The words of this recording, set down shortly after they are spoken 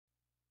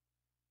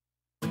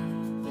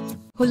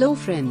Hello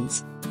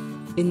friends.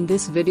 In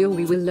this video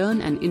we will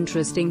learn an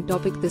interesting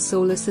topic, the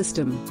solar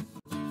system.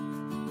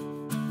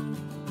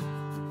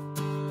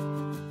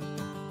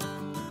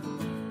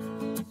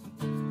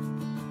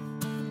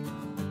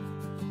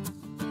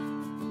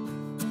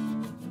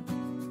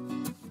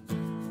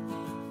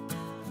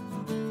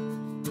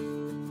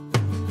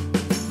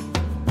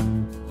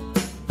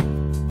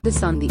 The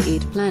Sun, the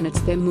 8 planets,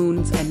 their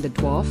moons and the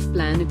dwarf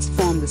planets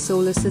form the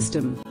solar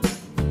system.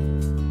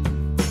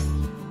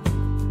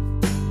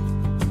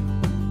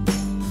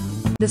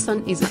 The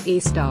Sun is a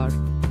star,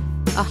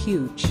 a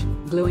huge,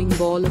 glowing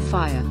ball of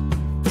fire,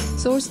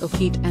 source of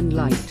heat and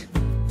light.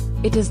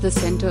 It is the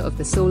center of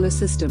the solar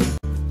system.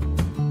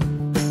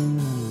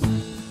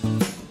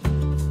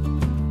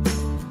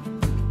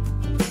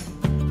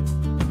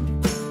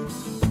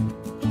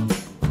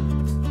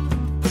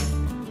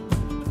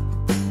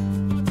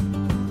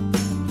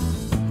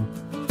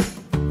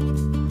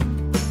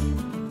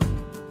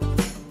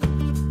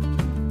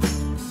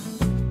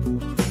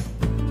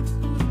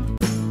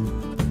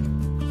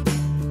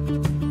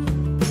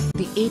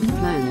 The 8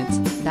 planets,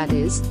 that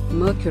is,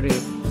 Mercury,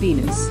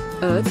 Venus,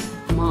 Earth,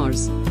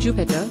 Mars,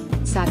 Jupiter,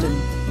 Saturn,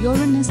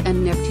 Uranus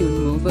and Neptune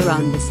move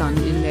around the Sun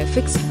in their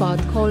fixed path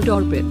called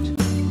orbit.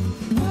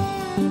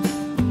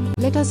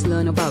 Let us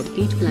learn about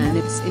 8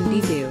 planets in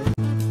detail.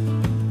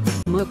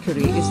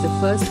 Mercury is the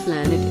first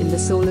planet in the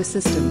solar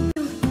system.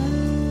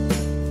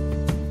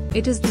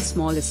 It is the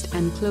smallest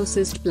and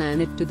closest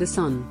planet to the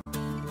Sun.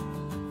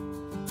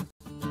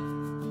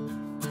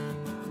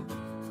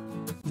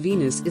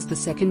 Venus is the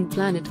second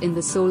planet in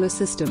the solar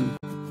system.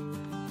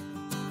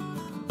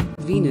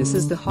 Venus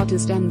is the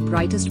hottest and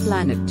brightest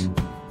planet.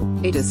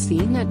 It is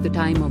seen at the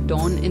time of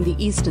dawn in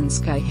the eastern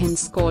sky,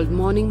 hence called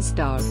morning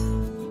star.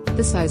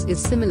 The size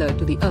is similar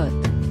to the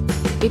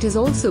Earth. It is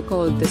also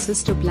called the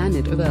sister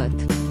planet of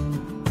Earth.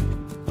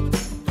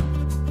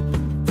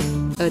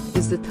 Earth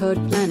is the third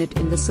planet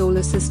in the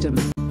solar system.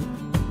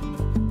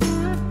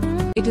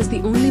 It is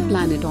the only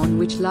planet on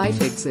which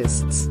life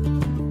exists.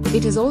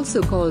 It is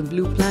also called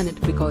blue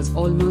planet because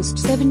almost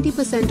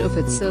 70% of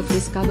its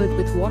surface is covered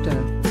with water.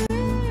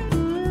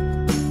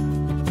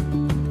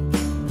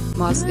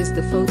 Mars is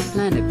the fourth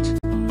planet.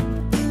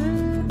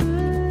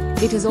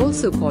 It is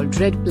also called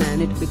red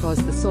planet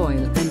because the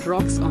soil and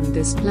rocks on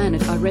this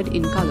planet are red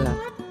in color.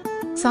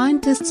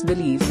 Scientists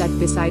believe that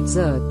besides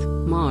Earth,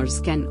 Mars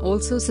can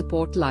also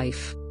support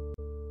life.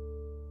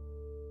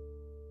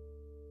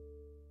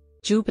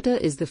 Jupiter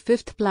is the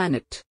fifth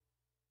planet.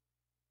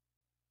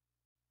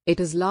 It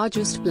is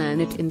largest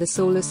planet in the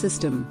solar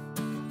system.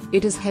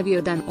 It is heavier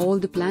than all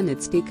the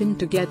planets taken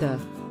together.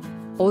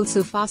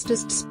 Also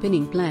fastest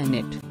spinning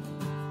planet.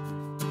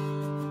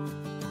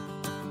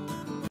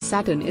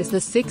 Saturn is the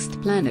sixth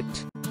planet.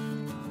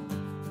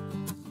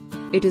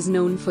 It is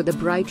known for the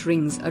bright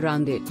rings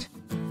around it.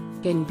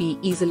 Can be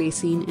easily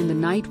seen in the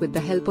night with the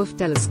help of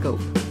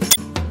telescope.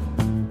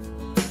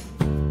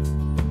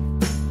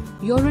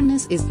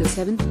 Uranus is the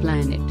seventh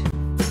planet.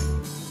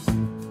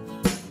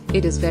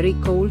 It is very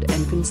cold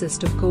and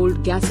consists of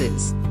cold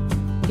gases.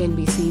 Can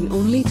be seen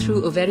only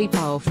through a very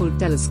powerful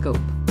telescope.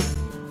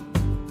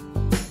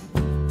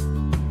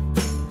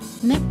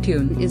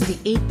 Neptune is the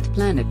 8th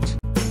planet.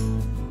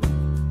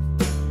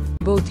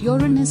 Both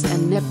Uranus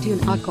and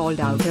Neptune are called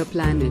outer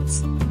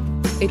planets.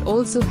 It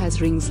also has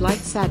rings like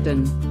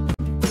Saturn.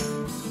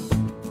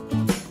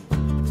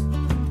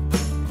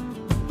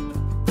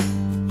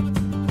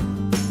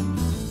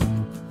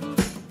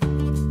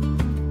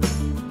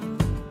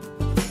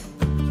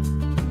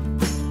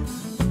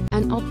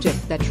 An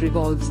object that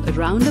revolves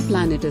around a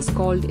planet is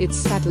called its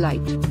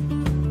satellite.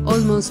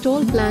 Almost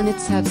all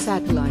planets have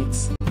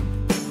satellites.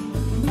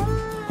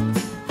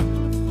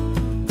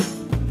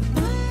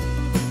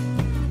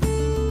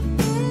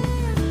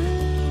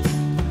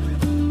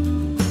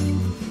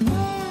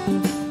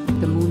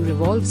 The Moon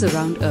revolves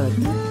around Earth.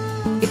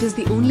 It is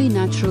the only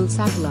natural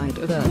satellite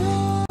of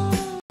Earth.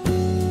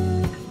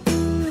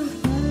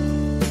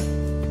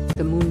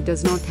 The Moon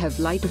does not have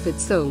light of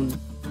its own.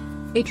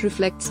 It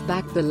reflects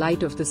back the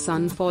light of the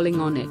Sun falling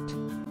on it.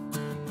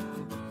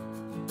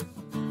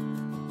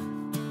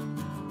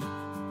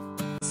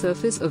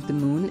 Surface of the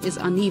Moon is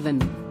uneven.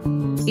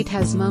 It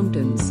has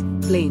mountains,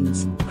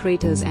 plains,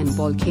 craters and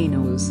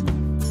volcanoes.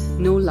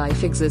 No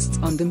life exists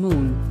on the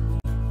Moon.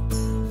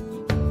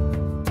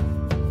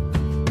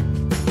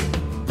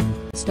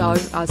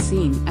 Stars are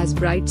seen as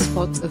bright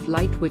spots of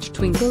light which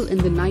twinkle in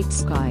the night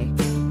sky.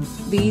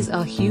 These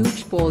are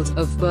huge balls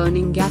of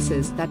burning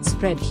gases that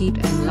spread heat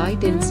and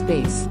light in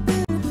space.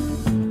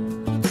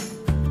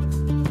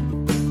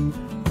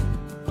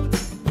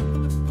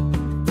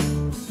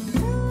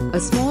 A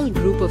small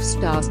group of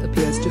stars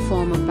appears to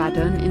form a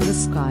pattern in the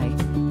sky.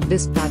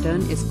 This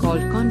pattern is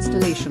called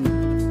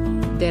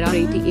constellation. There are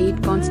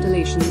 88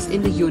 constellations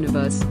in the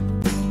universe.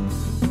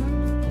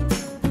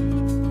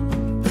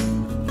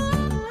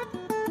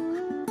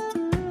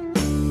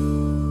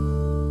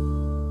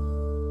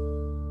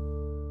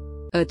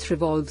 Earth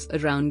revolves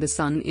around the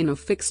Sun in a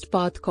fixed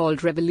path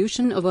called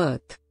revolution of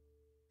Earth.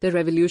 The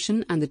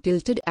revolution and the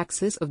tilted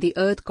axis of the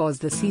Earth cause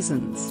the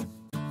seasons.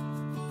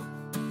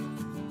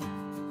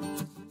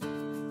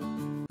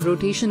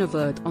 Rotation of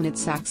Earth on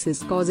its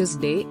axis causes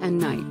day and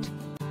night.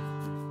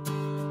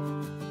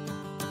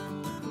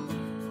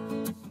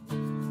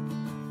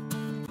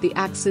 The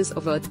axis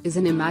of Earth is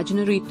an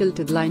imaginary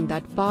tilted line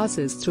that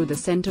passes through the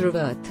center of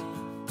Earth.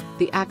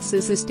 The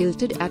axis is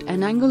tilted at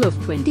an angle of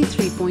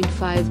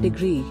 23.5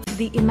 degrees.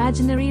 The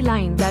imaginary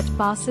line that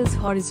passes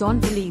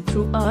horizontally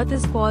through Earth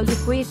is called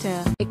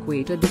equator.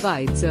 Equator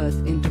divides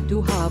Earth into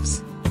two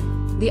halves.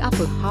 The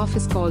upper half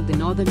is called the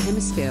northern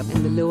hemisphere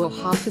and the lower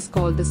half is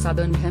called the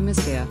southern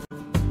hemisphere.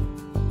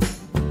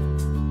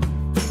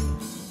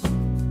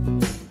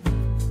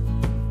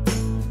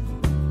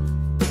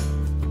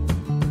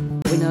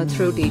 When Earth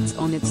rotates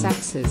on its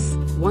axis,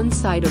 one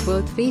side of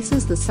Earth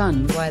faces the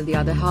Sun while the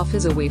other half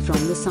is away from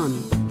the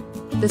Sun.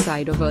 The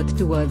side of Earth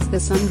towards the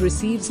Sun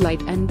receives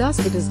light and thus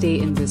it is day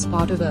in this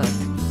part of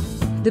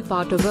Earth. The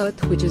part of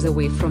Earth which is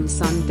away from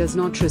Sun does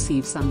not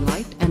receive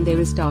sunlight and there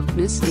is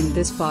darkness in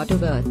this part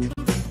of Earth.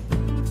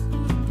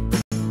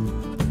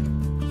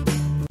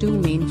 Two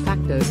main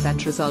factors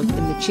that result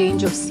in the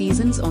change of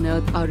seasons on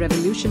Earth are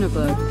revolution of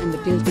Earth and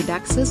the tilted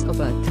axis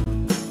of Earth.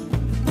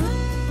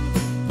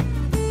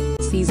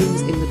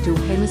 Seasons in the two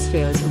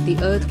hemispheres of the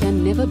Earth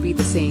can never be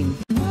the same.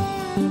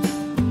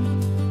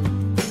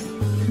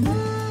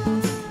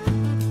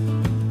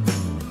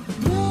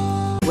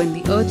 When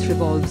the Earth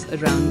revolves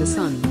around the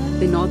Sun,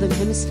 the northern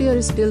hemisphere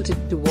is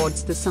tilted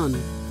towards the Sun.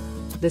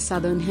 The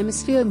southern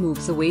hemisphere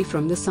moves away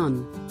from the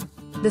Sun.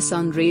 The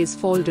Sun rays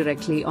fall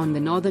directly on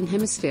the northern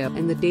hemisphere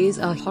and the days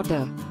are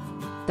hotter.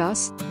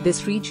 Thus,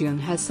 this region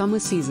has summer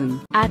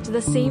season. At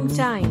the same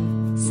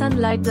time,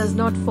 sunlight does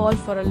not fall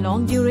for a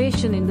long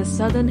duration in the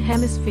southern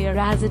hemisphere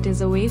as it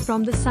is away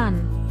from the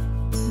Sun.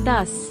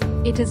 Thus,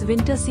 it is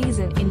winter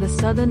season in the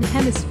southern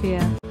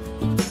hemisphere.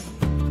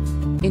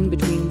 In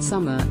between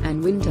summer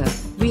and winter,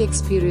 we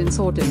experience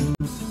autumn.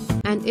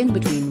 And in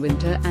between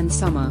winter and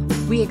summer,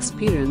 we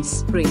experience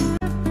spring.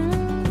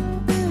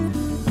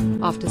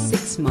 After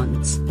 6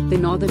 months, the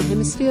northern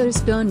hemisphere is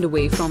turned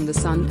away from the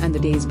Sun and the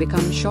days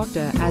become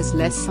shorter as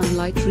less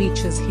sunlight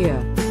reaches here.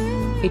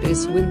 It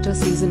is winter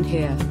season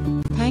here.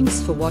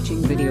 Thanks for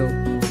watching video.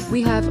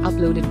 We have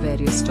uploaded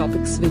various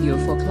topics video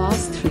for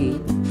class 3,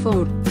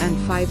 4, and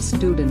 5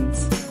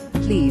 students.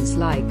 Please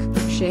like,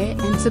 share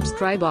and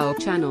subscribe our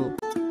channel.